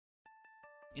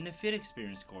In the field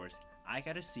experience course, I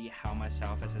got to see how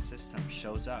myself as a system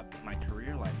shows up in my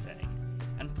career life setting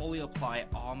and fully apply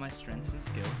all my strengths and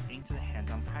skills into the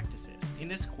hands-on practices. In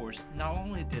this course, not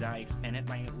only did I expand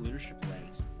my leadership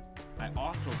lens, I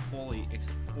also fully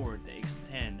explored the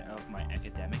extent of my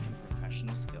academic and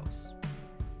professional skills.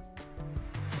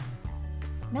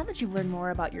 Now that you've learned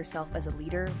more about yourself as a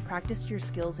leader, practiced your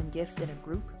skills and gifts in a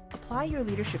group, apply your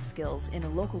leadership skills in a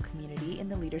local community in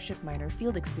the Leadership Minor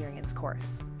Field Experience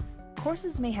course.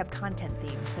 Courses may have content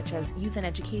themes such as youth and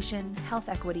education, health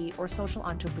equity, or social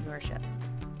entrepreneurship.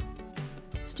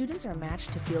 Students are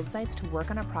matched to field sites to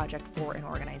work on a project for an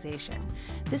organization.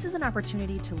 This is an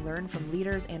opportunity to learn from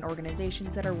leaders and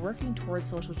organizations that are working towards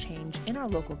social change in our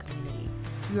local community.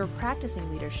 You are practicing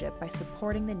leadership by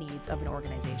supporting the needs of an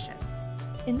organization.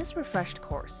 In this refreshed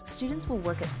course, students will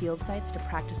work at field sites to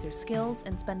practice their skills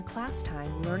and spend class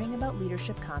time learning about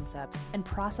leadership concepts and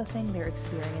processing their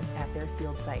experience at their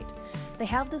field site. They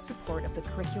have the support of the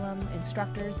curriculum,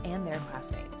 instructors, and their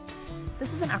classmates.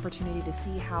 This is an opportunity to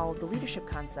see how the leadership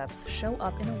concepts show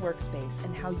up in a workspace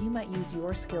and how you might use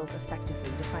your skills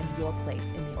effectively to find your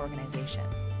place in the organization.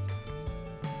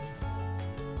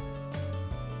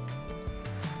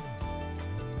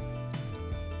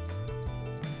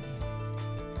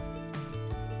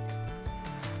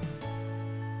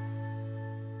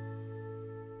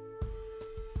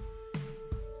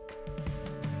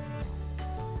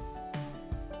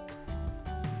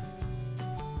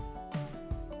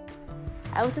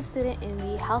 I was a student in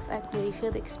the Health Equity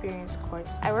Field Experience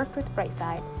course. I worked with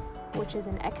Brightside, which is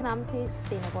an economically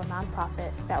sustainable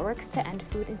nonprofit that works to end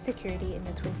food insecurity in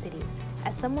the Twin Cities.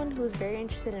 As someone who is very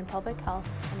interested in public health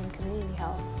and in community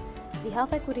health, the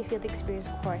Health Equity Field Experience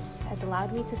course has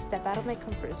allowed me to step out of my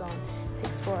comfort zone to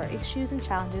explore issues and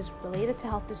challenges related to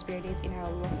health disparities in our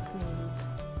local communities.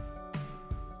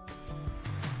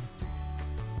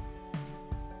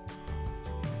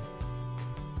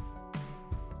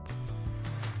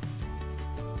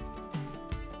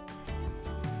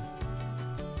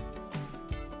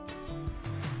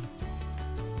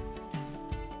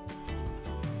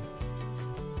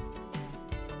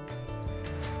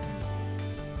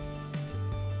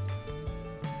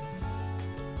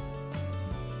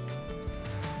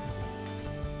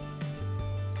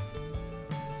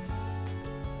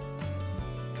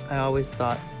 I always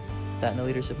thought that in a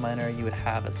leadership minor you would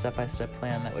have a step-by-step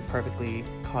plan that would perfectly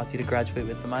cause you to graduate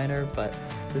with the minor, but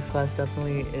this class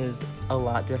definitely is a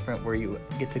lot different, where you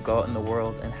get to go out in the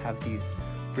world and have these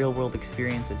real-world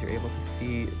experiences. You're able to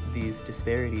see these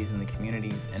disparities in the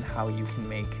communities and how you can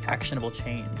make actionable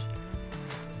change.